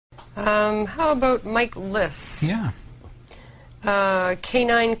How about Mike Liss? Yeah.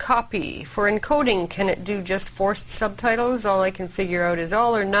 K9copy. For encoding, can it do just forced subtitles? All I can figure out is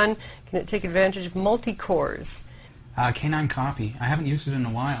all or none. Can it take advantage of multi-cores? K9copy. I haven't used it in a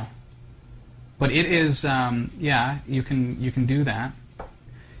while. But it is, yeah, you can do that.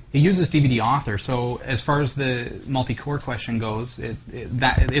 It uses DVD Author, so as far as the multi-core question goes,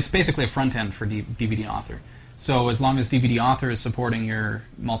 it's basically a front end for DVD Author. So as long as DVD Author is supporting your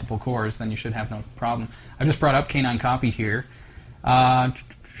multiple cores, then you should have no problem. I've just brought up K9copy here. Configure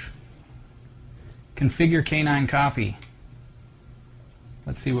K9copy.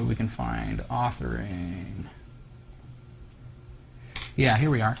 Let's see what we can find. Authoring. Yeah, here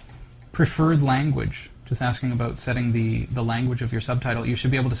we are. Preferred language. Just asking about setting the language of your subtitle. You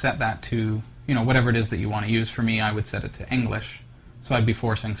should be able to set that to, you know, whatever it is that you want to use. For me, I would set it to English. So I'd be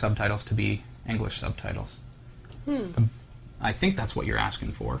forcing subtitles to be English subtitles. I think that's what you're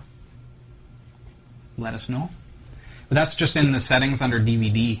asking for. Let us know. But that's just in the settings under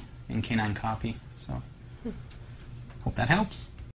DVD in K9copy. So hope that helps.